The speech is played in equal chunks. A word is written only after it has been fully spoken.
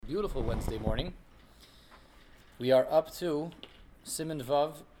beautiful Wednesday morning. We are up to Siman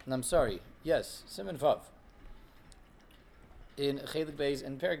Vav, Siman Vav. In Chelik Beis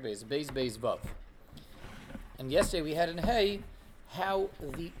and Perek Beis, Beis Vav. And yesterday we had in Hay how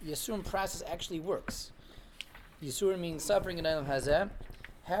the Yisurim process actually works. Yisurim means suffering in Olam Hazeh.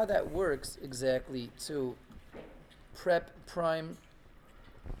 How that works exactly to prep, prime,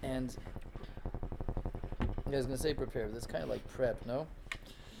 and I was going to say prepare, but that's kind of like prep, no?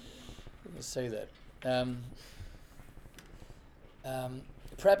 I'm going to say that.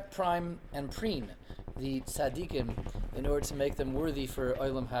 Prep, prime, and preen the tzaddikim in order to make them worthy for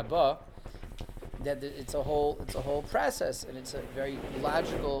Olam Haba. That it's a whole process, and it's a very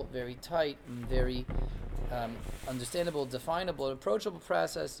logical, very tight, and very understandable, definable, and approachable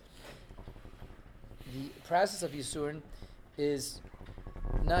process. The process of Yisurin is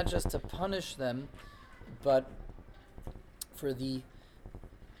not just to punish them, but for the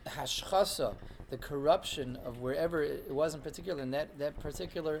hashchasa, the corruption of wherever it was in particular, in that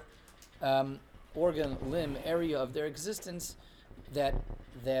particular organ, limb, area of their existence that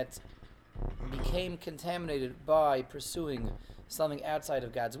became contaminated by pursuing something outside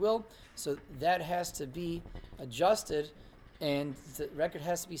of God's will. So that has to be adjusted, and the record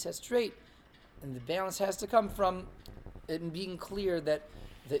has to be set straight, and the balance has to come from it being clear that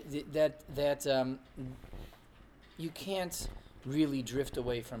you can't really drift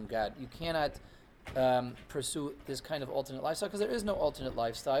away from God. You cannot pursue this kind of alternate lifestyle, because there is no alternate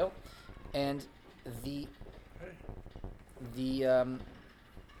lifestyle, and the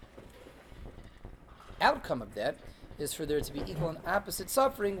outcome of that is for there to be equal and opposite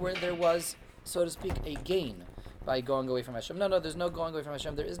suffering, where there was, so to speak, a gain by going away from Hashem. No, there's no going away from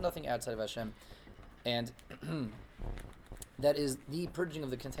Hashem. There is nothing outside of Hashem, and that is the purging of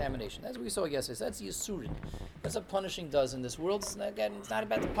the contamination. That's what we saw yesterday. So that's Yisurin. That's what punishing does in this world. It's not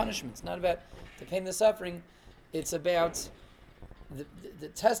about the punishment. It's not about the pain and the suffering. It's about the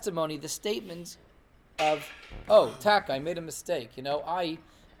testimony, the statement of, I made a mistake. I,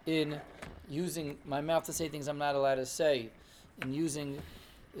 in using my mouth to say things I'm not allowed to say, and using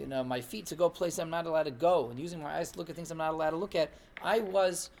my feet to go places I'm not allowed to go, and using my eyes to look at things I'm not allowed to look at, I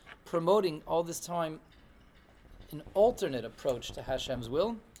was promoting all this time an alternate approach to Hashem's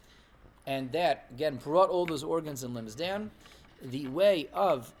will, and that, again, brought all those organs and limbs down. The way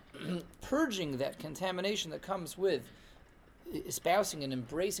of purging that contamination that comes with espousing and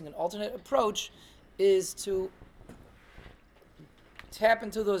embracing an alternate approach is to tap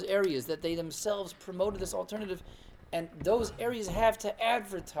into those areas that they themselves promoted this alternative, and those areas have to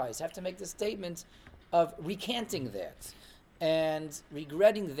advertise, have to make the statement of recanting that and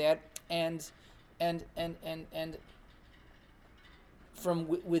regretting that, and from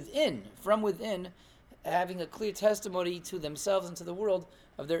within, having a clear testimony to themselves and to the world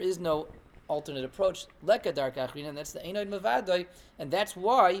of there is no alternate approach, leka Derech Hashem, and that's the Einoid Mavadoi, and that's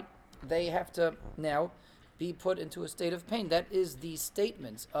why they have to now be put into a state of pain. That is the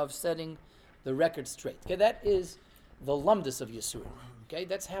statement of setting the record straight. Okay, that is the lumdus of Yisurim. Okay,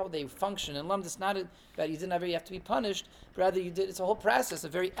 that's how they function. And lumdus, not that you didn't have to be punished, but rather it's a whole process, a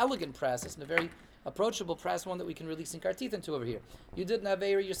very elegant process, and a very approachable process, one that we can really sink our teeth into over here. You did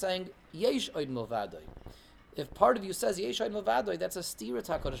Naveira, you're saying Yesh Oid Milvadoi. If part of you says Yesh Oid Milvadoi, that's a stira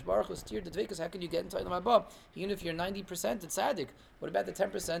HaKadosh Baruch Hu, steer the dvekas. How can you get into Olam Haba? Even if you're 90% it's tzaddik, what about the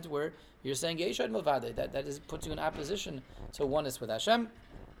 10% where you're saying Yesh Oid Milvadoi? That puts you in opposition to oneness with Hashem.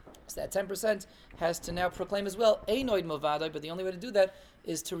 So that 10% has to now proclaim as well Ein Oid Milvadoi, but the only way to do that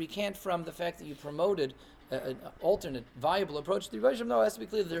is to recant from the fact that you promoted an alternate, viable approach. The Rebbe no, it has to be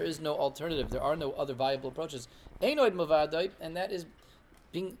clear that there is no alternative. There are no other viable approaches. Ein Oid Milvadoi, and that is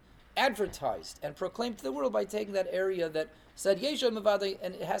being advertised and proclaimed to the world by taking that area that said Yesh Oid Milvadoi,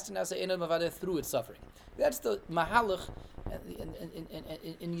 and it has to now say Ein Oid Milvadoi through its suffering. That's the mahalach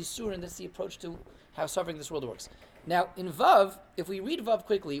in Yisurin. That's the approach to how suffering in this world works. Now, in Vav, if we read Vav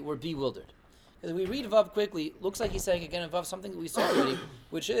quickly, we're bewildered. If we read Vav quickly, looks like he's saying again in Vav something that we saw already,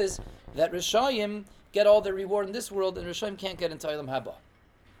 which is that Rashayim get all their reward in this world, and Rashayim can't get into Olam Haba.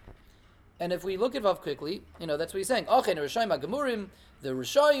 And if we look at Vav quickly, that's what he's saying. Okay, Rashayim HaGemurim, the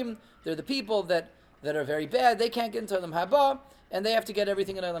Rashayim, they're the people that are very bad. They can't get into Olam Haba, and they have to get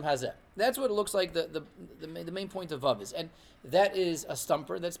everything in Olam Hazeh. That's what it looks like the main point of Vav is. And that is a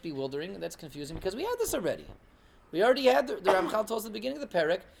stumper, that's bewildering, that's confusing, because we had this already. We already had, the Ramchal told us at the beginning of the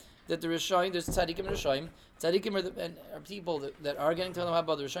Perek, that the Rashayim, there's tzaddikim and Rashayim. Tzaddikim are people that are getting to Olam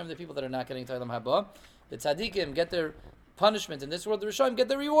Haba. The Rashayim are the people that are not getting to Olam Haba. The tzaddikim get their punishment in this world. The Rashayim get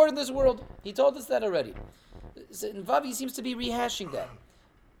their reward in this world. He told us that already. So in Vav, he seems to be rehashing that.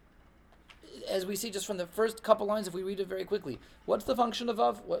 as we see just from the first couple lines, if we read it very quickly, what's the function of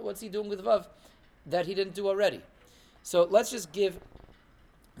Vav? What's he doing with Vav that he didn't do already? So let's just give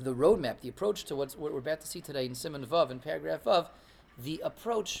the roadmap, the approach to what we're about to see today in Siman Vav, in paragraph Vav. The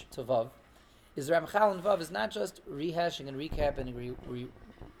approach to Vav is Ramchal and Vav is not just rehashing and recapping and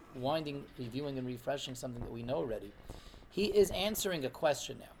rewinding, reviewing and refreshing something that we know already. He is answering a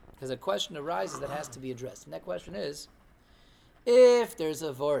question now, because a question arises that has to be addressed. And that question is, if there's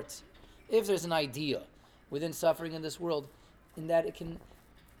a vort, if there's an idea within suffering in this world, in that it can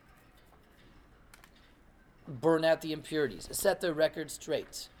burn out the impurities, set the record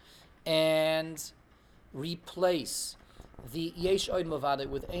straight, and replace the yesh oid mavadai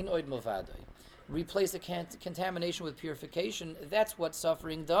with ein oid mavadai, replace the contamination with purification, that's what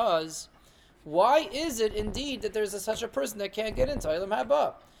suffering does. Why is it indeed that there's such a person that can't get into Olam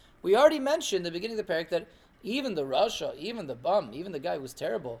Haba? We already mentioned at the beginning of the parak that even the Rasha, even the bum, even the guy who's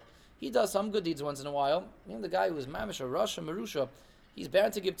terrible, he does some good deeds once in a while. Even the guy who is mamish, a Rasha, Marusha, he's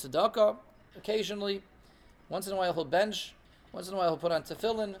bound to give tzedakah occasionally. Once in a while he'll bench. Once in a while he'll put on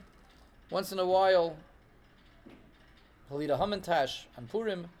tefillin. Once in a while he'll eat a hamantash on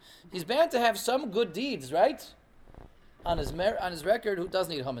Purim. He's bound to have some good deeds, right? On his record, who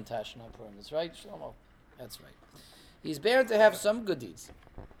doesn't eat hamantash on Purim? That's right, Shlomo. That's right. He's bound to have some good deeds.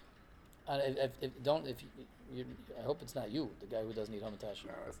 I hope it's not you, the guy who doesn't eat hamantash.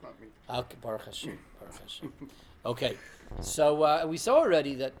 No, it's not me. Okay, Baruch Hashem. Baruch Hashem. Okay, so we saw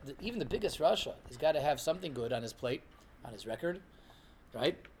already that even the biggest Rasha has got to have something good on his plate, on his record,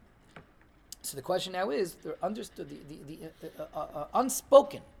 right? So the question now is, the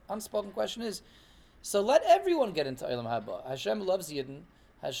unspoken question is, so let everyone get into Olam Haba. Hashem loves Yidden.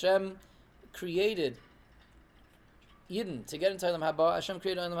 Hashem created Yidden to get into Olam Haba. Hashem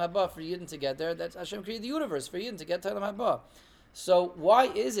created Olam Haba for Yidden to get there. That's Hashem created the universe for Yidden to get to Olam Haba. So why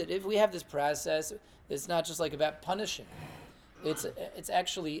is it, if we have this process, it's not just like about punishing. It's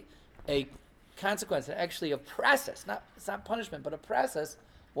actually a consequence, actually a process. It's not punishment, but a process.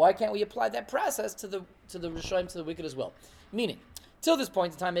 Why can't we apply that process to the Rashayim, to the wicked as well? Meaning, till this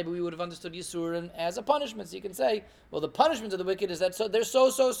point in time, maybe we would have understood Yisurin as a punishment. So you can say, well, the punishment of the wicked is that they're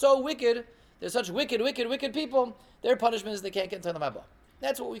so wicked. They're such wicked people. Their punishment is they can't get into the Haba.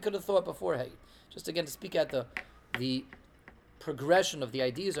 That's what we could have thought before. Hey, just again to speak out the progression of the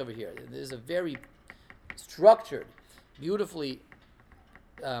ideas over here. There's a very structured, beautifully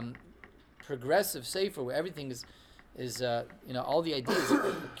progressive sefer where everything is all the ideas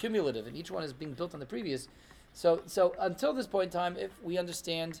are cumulative and each one is being built on the previous. So until this point in time, if we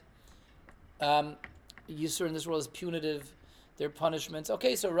understand Yisur in this world is punitive, their punishments.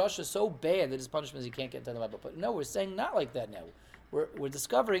 Okay, so Russia is so bad that his punishment is he can't get into the Bible. But no, we're saying not like that now. We're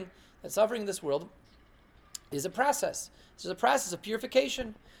discovering that suffering in this world is a process. It's a process of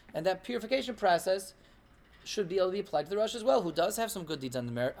purification, and that purification process should be able to be applied to the Rush as well, who does have some good deeds on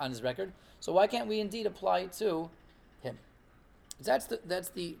his record. So why can't we indeed apply it to him? That's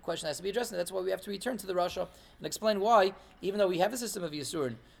the question that has to be addressed, and that's why we have to return to the Rasha and explain why, even though we have a system of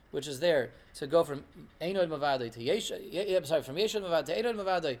Yisurin, which is there to go from Einod Mavadai to from Yeshod Mavadai to Einod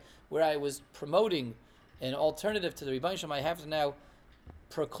Mavadai, where I was promoting an alternative to the Rebbein Shem, I have to now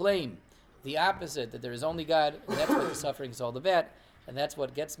proclaim the opposite, that there is only God, and that's what the suffering is all about, and that's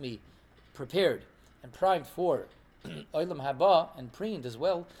what gets me prepared and primed for Olam Haba and preened as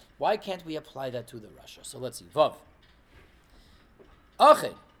well. Why can't we apply that to the Rasha? So let's see. Vav.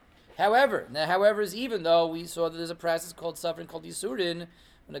 Okay. However, is even though we saw that there's a process called suffering called Yisurin,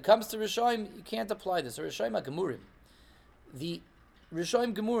 when it comes to Rashayim, you can't apply this. Or Rashayim HaGemurim. The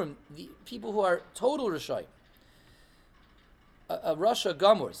Rashayim Gemurim, the people who are total Rashayim, a Rasha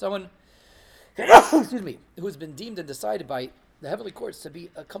Gamur, someone who's been deemed and decided by the heavenly courts to be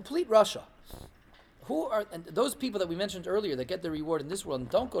a complete Rasha. Who are and those people that we mentioned earlier that get the reward in this world and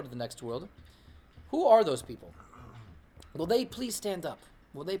don't go to the next world? Who are those people? Will they please stand up?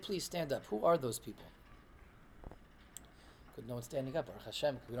 Who are those people? Good, no one's standing up. Baruch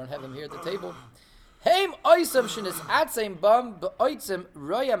Hashem. We don't have them here at the table. Heim oisem shenis atzem bam beoitzem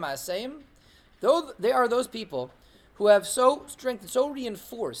royam aseim. Though they are those people who have so strengthened, so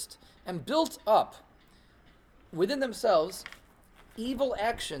reinforced, and built up within themselves evil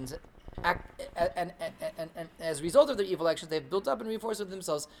actions, and as a result of their evil actions, they've built up and reinforced within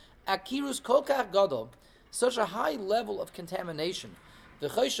themselves akirus kolkach gadol, such a high level of contamination,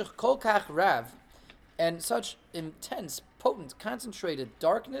 v'choshech kolkach rav, and such intense, potent, concentrated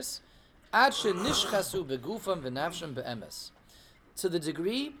darkness, ad shenishchasu begufam v'nafsham be'emes, to the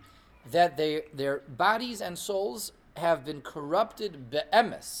degree that their bodies and souls have been corrupted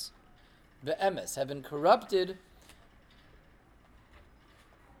be'emes, have been corrupted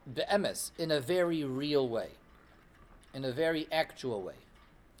be'emes, in a very real way, in a very actual way.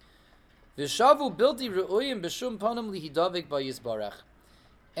 V'shavu bilti re'uyim b'shum panim lihidavik b'yizbarach.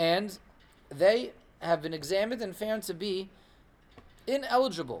 And they have been examined and found to be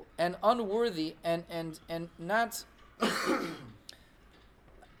ineligible and unworthy and not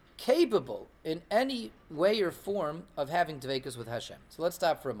capable in any way or form of having dveikus with Hashem. So let's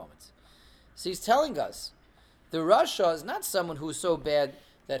stop for a moment. So he's telling us the Rasha is not someone who is so bad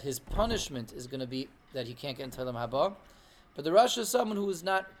that his punishment is going to be that he can't get into Olam Haba, but the Rasha is someone who is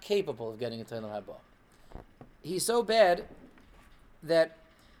not capable of getting into Olam Haba. He's so bad that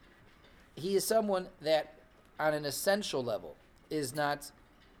he is someone that, on an essential level, is not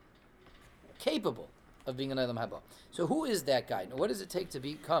capable of being an Olam Haba. So who is that guy? Now, what does it take to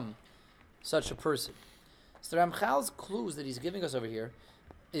become such a person? So the Ramchal's clues that he's giving us over here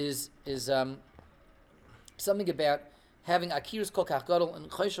is something about having Akirus Kol Kach Gadol and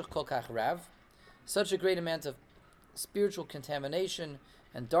Choshech Kol Kach Rav, such a great amount of spiritual contamination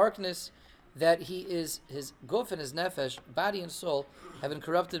and darkness that his guf and his nefesh, body and soul, have been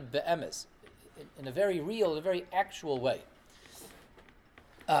corrupted be'emes, in a very real, in a very actual way.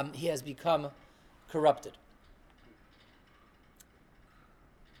 He has become corrupted.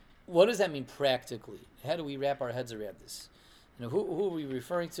 What does that mean practically? How do we wrap our heads around this? Who are we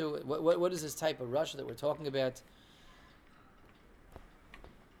referring to? What is this type of Rasha that we're talking about?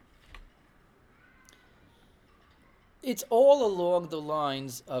 It's all along the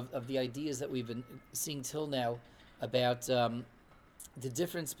lines of the ideas that we've been seeing till now about the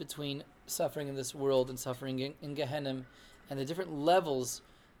difference between suffering in this world and suffering in Gehenna, and the different levels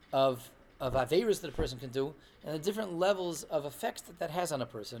of aveirus that a person can do, and the different levels of effects that has on a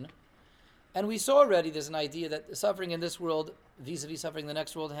person. And we saw already there's an idea that suffering in this world, vis-a-vis suffering in the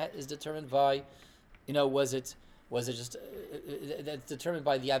next world, is determined by, was it just that's determined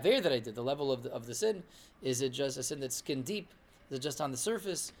by the aver that I did, the level of the sin. Is it just a sin that's skin deep? Is it just on the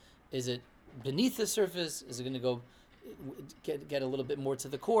surface? Is it beneath the surface? Is it going to go get a little bit more to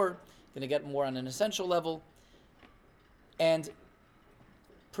the core? Going to get more on an essential level? And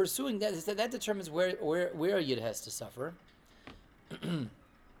pursuing that determines where a yid has to suffer.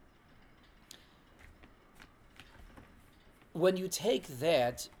 When you take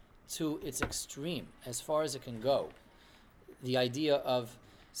that to its extreme, as far as it can go, the idea of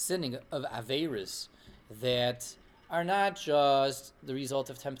sinning, of aveirus, that are not just the result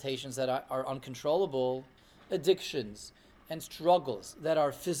of temptations that are uncontrollable, addictions and struggles that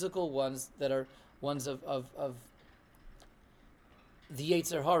are physical ones, that are ones of the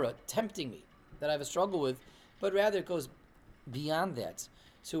Yetzer Hara tempting me, that I have a struggle with, but rather it goes beyond that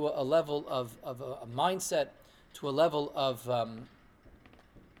to a level of a mindset, to a level of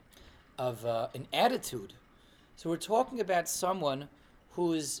an attitude. So we're talking about someone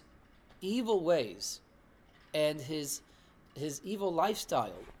whose evil ways and his evil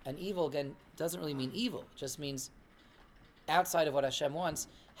lifestyle, and evil again doesn't really mean evil, it just means outside of what Hashem wants,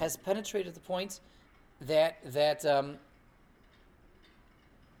 has penetrated the point that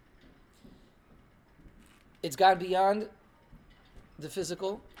it's gone beyond the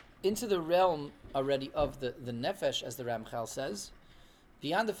physical into the realm already of the nefesh, as the Ramchal says,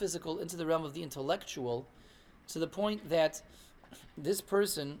 beyond the physical into the realm of the intellectual, to the point that this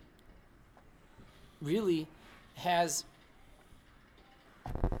person really has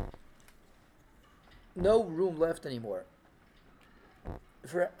no room left anymore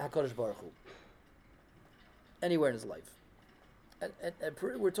for HaKadosh Baruch Hu anywhere in his life. And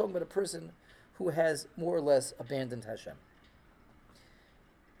we're talking about a person who has more or less abandoned Hashem.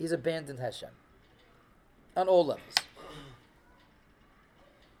 He's abandoned Hashem on all levels.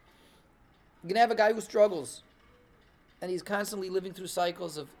 You can have a guy who struggles, and he's constantly living through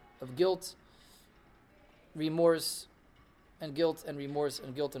cycles of guilt, remorse, and guilt, and remorse,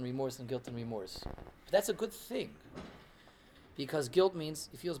 and guilt, and remorse, and guilt, and remorse. But that's a good thing, because guilt means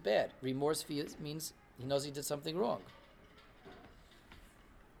he feels bad. Remorse means he knows he did something wrong.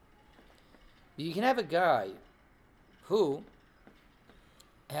 You can have a guy who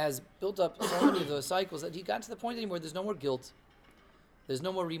has built up so many of those cycles that he got to the point anymore there's no more guilt, there's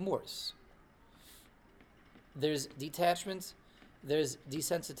no more remorse. There's detachment, there's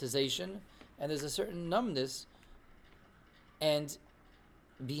desensitization, and there's a certain numbness and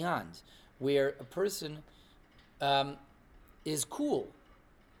beyond, where a person is cool,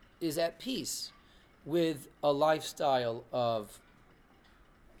 is at peace with a lifestyle of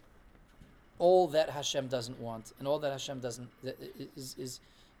all that Hashem doesn't want, and all that Hashem doesn't is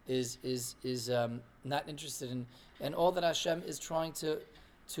not interested in, and all that Hashem is trying to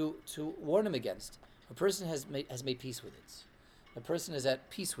warn him against. A person has made peace with it, a person is at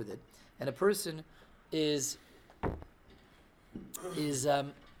peace with it, and a person is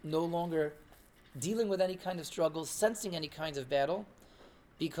no longer dealing with any kind of struggle, sensing any kind of battle,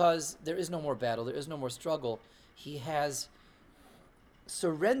 because there is no more battle, there is no more struggle. He has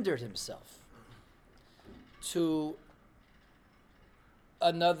surrendered himself to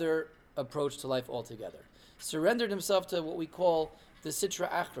another approach to life altogether. Surrendered himself to what we call the Sitra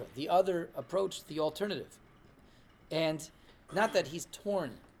Achra, the other approach, the alternative. And not that he's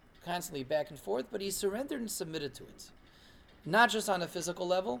torn constantly back and forth, but he's surrendered and submitted to it. Not just on a physical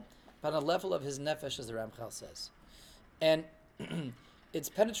level, but on a level of his nefesh, as the Ramchal says. And it's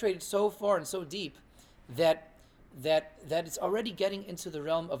penetrated so far and so deep that it's already getting into the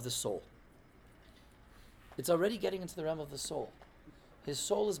realm of the soul. It's already getting into the realm of the soul. His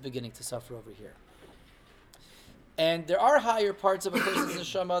soul is beginning to suffer over here. And there are higher parts of a person's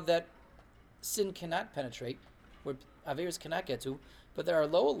neshama that sin cannot penetrate, where Averos cannot get to, but there are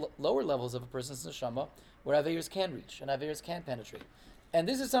lower levels of a person's neshama where Averos can reach and Averos can penetrate. And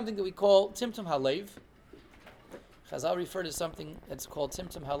this is something that we call Timtum Halev. Chazal refer to something that's called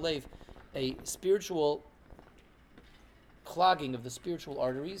Timtum Halev, a spiritual clogging of the spiritual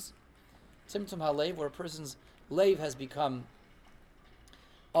arteries. Timtum Halev, where a person's lev has become,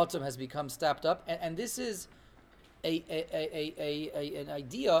 autumn has become stopped up. And this is an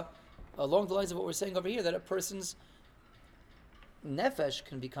idea along the lines of what we're saying over here, that a person's nefesh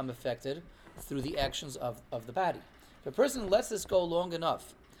can become affected through the actions of the body. If a person lets this go long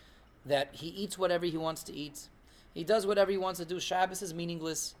enough, that he eats whatever he wants to eat, he does whatever he wants to do, Shabbos is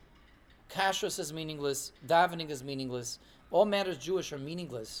meaningless, Kashrus is meaningless, davening is meaningless, all matters Jewish are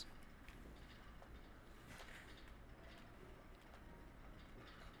meaningless,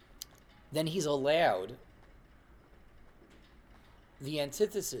 then he's allowed the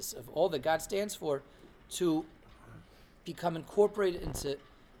antithesis of all that God stands for to become incorporated into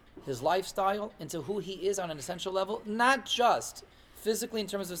his lifestyle, into who he is on an essential level, not just physically in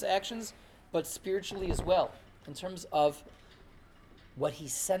terms of his actions, but spiritually as well, in terms of what he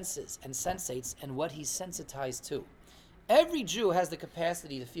senses and sensates and what he's sensitized to. Every Jew has the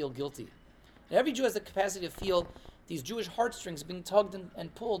capacity to feel guilty. Every Jew has the capacity to feel these Jewish heartstrings being tugged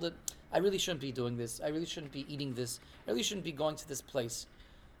and pulled. That I really shouldn't be doing this. I really shouldn't be eating this. I really shouldn't be going to this place.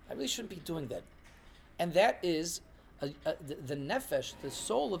 I really shouldn't be doing that. And that is the nefesh, the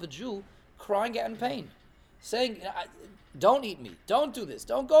soul of a Jew, crying out in pain, saying, don't eat me, don't do this,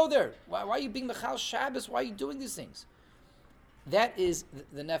 don't go there. Why are you being Mechal Shabbos? Why are you doing these things? That is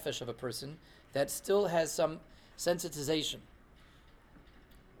the nefesh of a person that still has some sensitization.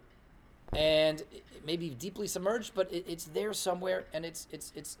 And it may be deeply submerged, but it's there somewhere, and it's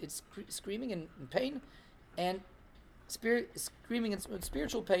screaming in pain, and screaming in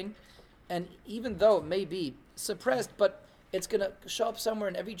spiritual pain. And even though it may be suppressed, but it's going to show up somewhere,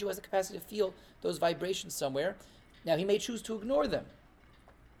 and every Jew has the capacity to feel those vibrations somewhere. Now, he may choose to ignore them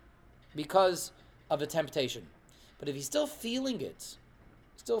because of a temptation. But if he's still feeling it,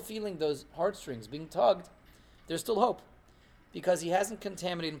 still feeling those heartstrings being tugged, there's still hope, because he hasn't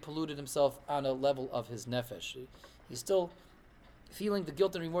contaminated and polluted himself on a level of his nefesh. He's still feeling the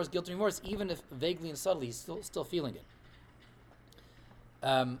guilt and remorse, even if vaguely and subtly, he's still feeling it.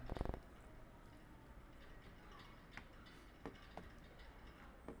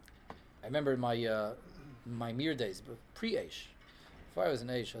 I remember my Mir days, pre-Aish. Before I was in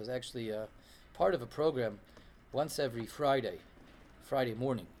Aish, I was actually part of a program once every Friday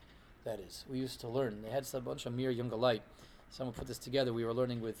morning, that is. We used to learn. They had a bunch of Mir Younger Light. Someone put this together. We were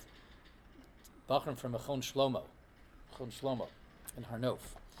learning with Bachram from Mechon Shlomo in Harnof.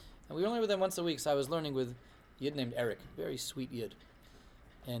 And we were learning with them once a week, so I was learning with a Yid named Eric, very sweet Yid.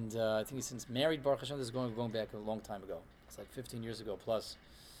 And I think he's since married, Baruch Hashem. This is going back a long time ago. It's like 15 years ago plus.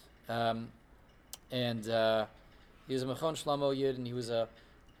 And he was a Mechon Shlomo Yid, and he was a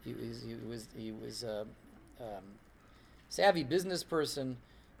savvy business person,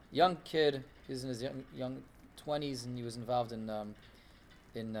 young kid. He was in his young 20s, and he was involved in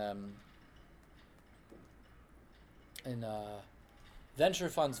venture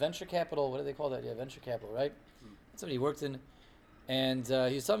funds, venture capital. What do they call that? Yeah, venture capital, right? That's what he worked in. And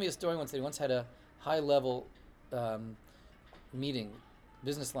he was telling me a story once that he once had a high-level meeting,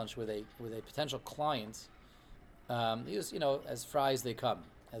 business lunch with a potential client. He was, as fry as they come,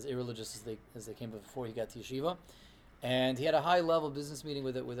 as irreligious as they came before he got to yeshiva, and he had a high-level business meeting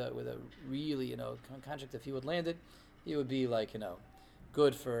with a really contract. If he would land it, he would be like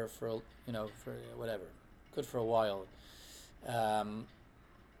good for whatever, good for a while. And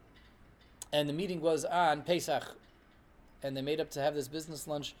the meeting was on Pesach, and they made up to have this business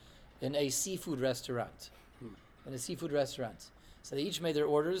lunch in a seafood restaurant. In a seafood restaurant. So they each made their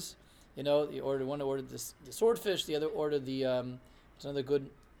orders. One ordered the swordfish, the other ordered the it's another good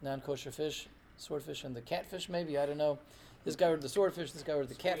non-kosher fish, swordfish and the catfish maybe, I don't know. This guy ordered the swordfish, this guy ordered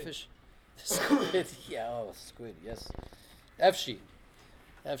the catfish. The squid, squid, yes. Efshi,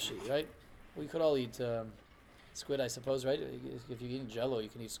 right? We could all eat squid, I suppose, right? If you're eating Jell-O, you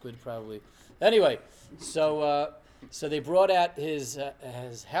can eat squid probably. Anyway, so they brought out his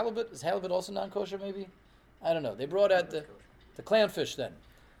halibut. Is halibut also non-kosher maybe? I don't know. They brought out the clownfish then.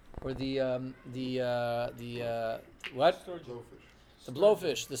 Or the what? The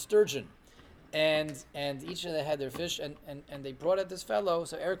blowfish, the sturgeon, and each of them had their fish, and they brought out this fellow.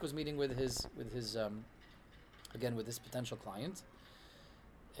 So Eric was meeting with his again with this potential client,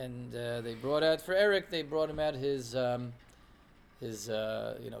 and they brought out for Eric. They brought him out his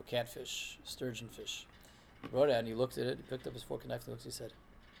catfish, sturgeon fish. He brought it out and he looked at it. He picked up his fork and knife and looked. He said,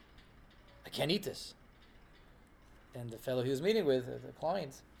 "I can't eat this." And the fellow he was meeting with, the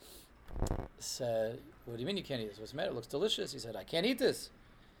client, said, "What do you mean you can't eat this? What's the matter? It looks delicious." He said, "I can't eat this."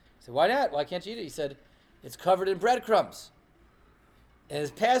 He said, "Why not? Why can't you eat it?" He said, "It's covered in breadcrumbs. And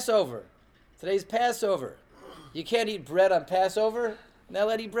it's Passover. Today's Passover. You can't eat bread on Passover? Now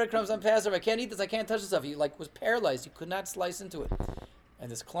let eat breadcrumbs on Passover. I can't eat this. I can't touch this stuff." He was paralyzed. He could not slice into it. And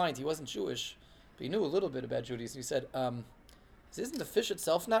this client, he wasn't Jewish, but he knew a little bit about Judaism. He said, "Isn't the fish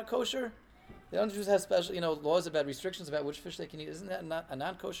itself not kosher? They don't just have special, laws about restrictions about which fish they can eat. Isn't that not a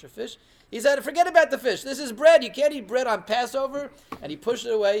non-kosher fish?" He said, "Forget about the fish. This is bread. You can't eat bread on Passover." And he pushed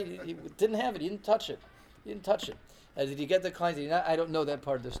it away. He didn't have it. He didn't touch it. Did you get the client? I don't know that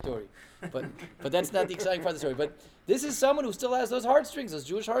part of the story, but that's not the exciting part of the story. But this is someone who still has those heartstrings, those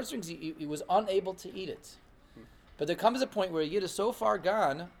Jewish heartstrings. He was unable to eat it. But there comes a point where a yid is so far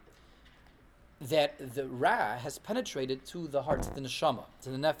gone that the ra has penetrated to the heart, to the neshama, to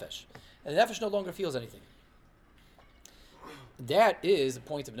the nefesh. And the nefesh no longer feels anything. That is a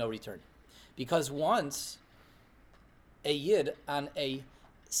point of no return. Because once a yid on a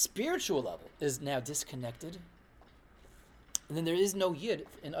spiritual level is now disconnected, and then there is no yid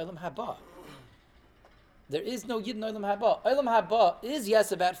in Olam Haba. There is no yid in Olam Haba. Olam Haba is,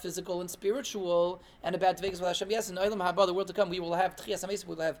 yes, about physical and spiritual, and about Dvekas with Hashem. Yes, in Olam Haba, the world to come, we will have Tchias HaMeis,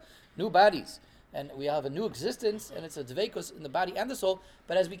 we will have new bodies. And we have a new existence, and it's a dvekus in the body and the soul.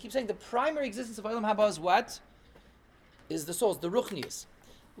 But as we keep saying, the primary existence of Olam Haba is what? Is the soul, the ruchnius.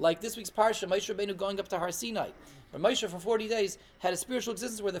 Like this week's parsha, Moshe Rabbeinu going up to Har Sinai, where Moshe for 40 days had a spiritual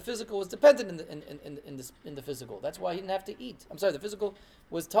existence where the physical was dependent in the physical. That's why he didn't have to eat. The physical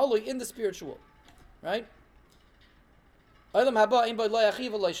was totally in the spiritual, right? Olam Haba ein bo lo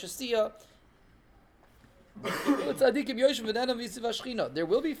yachiv lo shestiya. There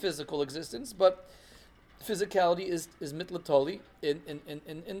will be physical existence, but physicality is mitlatoli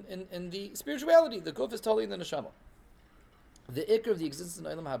in the spirituality. The guf is totally in the neshama. The ikr of the existence in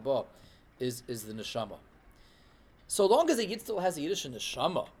Olam Haba is the neshama. So long as a yid still has a Yiddish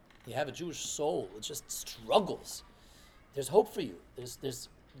neshama, you have a Jewish soul. It just struggles. There's hope for you. There's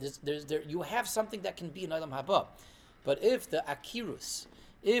you have something that can be in Olam Haba. But if the akirus,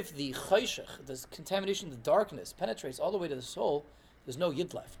 if the chayshech, the contamination, the darkness, penetrates all the way to the soul, there's no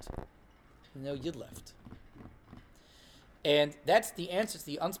yid left. And that's the answer to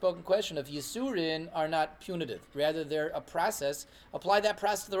the unspoken question of Yisurin are not punitive. Rather, they're a process. Apply that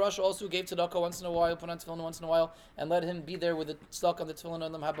process to the Rosh also who gave tzedakah once in a while, put on tefillin once in a while, and let him be there with the tzedakah on the tefillin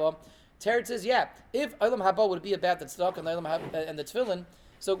on Olam Haba. Teretz says, if Olam Haba would be about the tzedakah and the tefillin,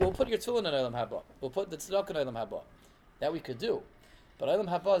 so we'll put your tefillin on Olam Haba. We'll put the tzedakah on Olam Haba. That we could do. But Olam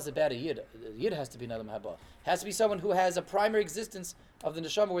Haba is about a yid. The yid has to be in Olam Haba. Has to be someone who has a primary existence of the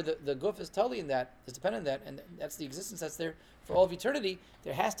neshama, where the guf is totally in that, is dependent on that, and that's the existence that's there for all of eternity.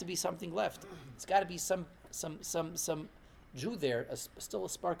 There has to be something left. It's got to be some Jew there, still a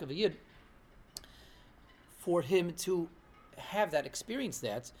spark of a yid, for him to have that, experience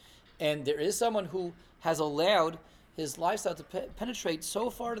that. And there is someone who has allowed his lifestyle to penetrate so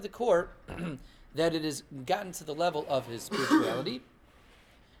far to the core that it has gotten to the level of his spirituality.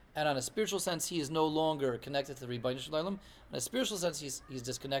 And on a spiritual sense, he is no longer connected to the Rebbeinu Shalom. In a spiritual sense, he's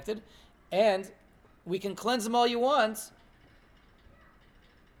disconnected. And we can cleanse him all you want.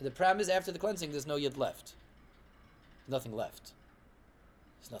 The problem is, after the cleansing, there's no yid left. There's nothing left.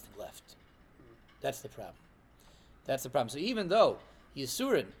 That's the problem. So even though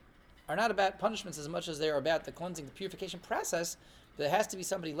Yisurin are not about punishments as much as they are about the cleansing, the purification process, there has to be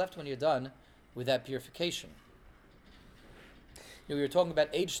somebody left when you're done with that purification. We were talking about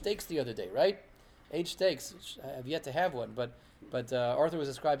aged steaks the other day, right? Aged steaks. I have yet to have one, but Arthur was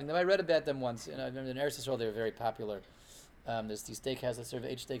describing them. I read about them once, and I remember in Eretz Yisrael they were very popular. There's these steakhouses that serve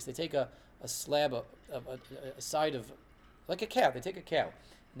aged steaks. They take a slab, a side of like a cow. They take a cow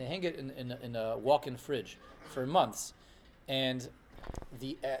and they hang it in a walk-in fridge for months, and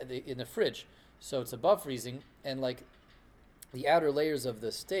in the fridge, so it's above freezing, and like the outer layers of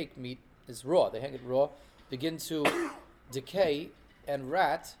the steak meat is raw. They hang it raw, begin to decay and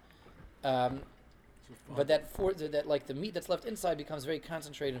rot. But that like the meat that's left inside becomes very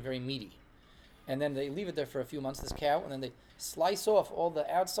concentrated and very meaty, and then they leave it there for a few months. This cow, and then they slice off all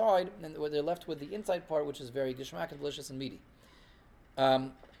the outside, and they're left with the inside part, which is very gishmak and delicious and meaty.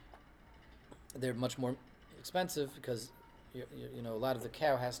 They're much more expensive because you know a lot of the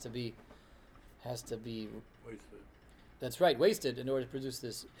cow has to be Wasted. That's right, wasted in order to produce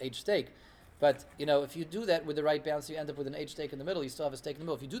this aged steak. But you know, if you do that with the right balance, you end up with an aged steak in the middle. You still have a steak in the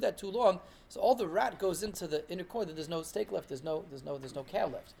middle. If you do that too long, so all the rat goes into the inner core. That there's no steak left. There's no cow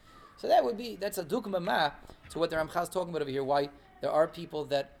left. So that's a dukma ma to what the Ramchal is talking about over here. Why there are people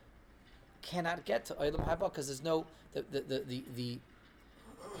that cannot get to Olam Haba because there's no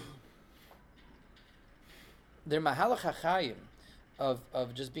their mahalach hachayim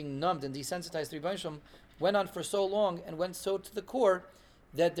of just being numbed and desensitized to Rebbeinu Shalom went on for so long and went so to the core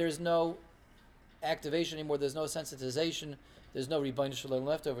that there's no activation anymore. There's no sensitization. There's no Rebbeinu Shalom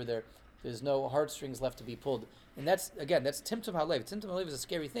left over there. There's no heartstrings left to be pulled. And that's Timtum Halev. Timtum Halev is a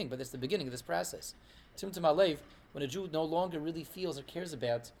scary thing, but it's the beginning of this process. Timtum Halev, when a Jew no longer really feels or cares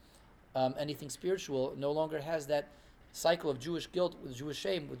about anything spiritual, no longer has that cycle of Jewish guilt, with Jewish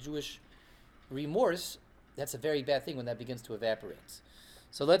shame, with Jewish remorse, that's a very bad thing when that begins to evaporate.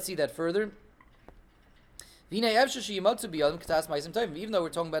 So let's see that further. Even though we're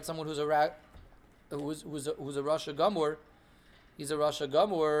talking about someone who's a Rasha Gamor, he's a Rasha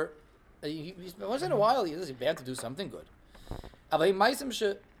Gamor. Once in a while, he's bound to do something good.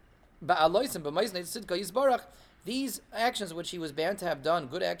 These actions which he was bound to have done,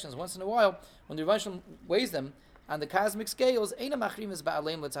 good actions, once in a while, when the Rebbeinu weighs them on the cosmic scales,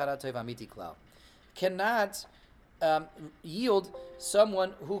 cannot yield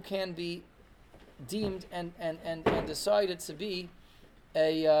someone who can be deemed and decided to be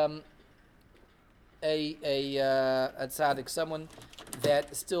a tzaddik, someone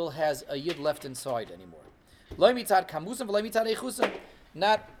that still has a yid left inside anymore.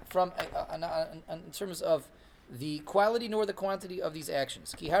 Not from in terms of the quality nor the quantity of these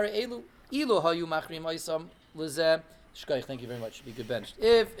actions. Thank you very much. Be good benched.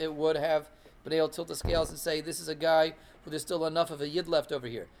 If it would have been able to tilt the scales and say this is a guy who there's still enough of a yid left over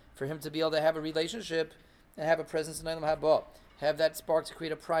here for him to be able to have a relationship and have a presence in Olam Haba, have that spark to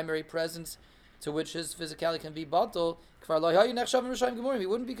create a primary presence to which his physicality can be batal, he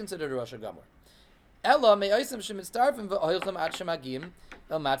wouldn't be considered a Rasha Gamor.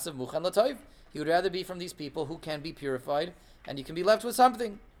 He would rather be from these people who can be purified, and you can be left with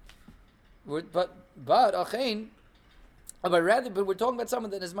something. But we're talking about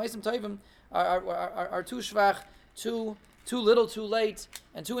someone that his Maisim Tovim are too shvach, too little, too late,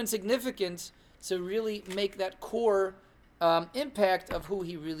 and too insignificant to really make that core impact of who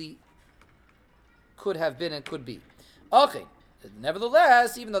he really could have been and could be. Okay.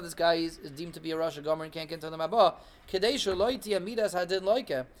 Nevertheless, even though this guy is deemed to be a Rasha Gomer and can't get into the Mabah, Kadesha Loitia Midas Hadin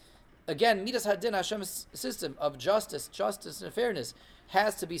Loika. Again, Midas Hadin, Hashem's system of justice and fairness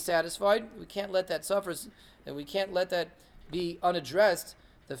has to be satisfied. We can't let that suffer, and we can't let that be unaddressed.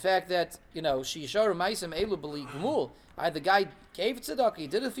 The fact that, Shishar Maisim Elu Bali Gmul, the guy gave tzedakah, he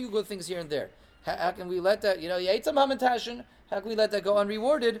did a few good things here and there. How can we let that, Yitzam Hamantashin, how can we let that go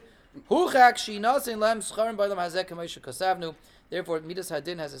unrewarded? Therefore, Midas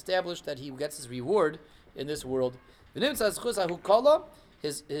Hadin has established that he gets his reward in this world.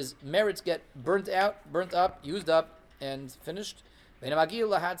 His merits get burnt up, used up, and finished. And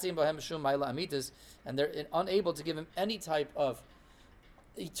they're unable to give him any type of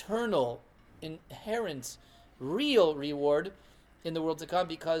eternal, inherent, real reward in the world to come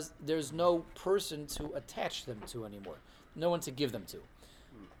because there's no person to attach them to anymore. No one to give them to.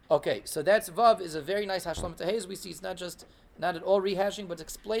 Okay, so that's Vav is a very nice Hashlam Tehez. We see it's not at all rehashing, but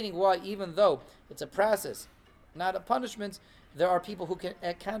explaining why, even though it's a process, not a punishment, there are people who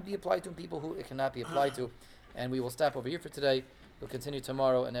it can be applied to and people who it cannot be applied to. And we will stop over here for today. We'll continue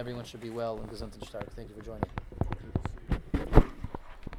tomorrow, and everyone should be well and gesund and stark. Thank you for joining.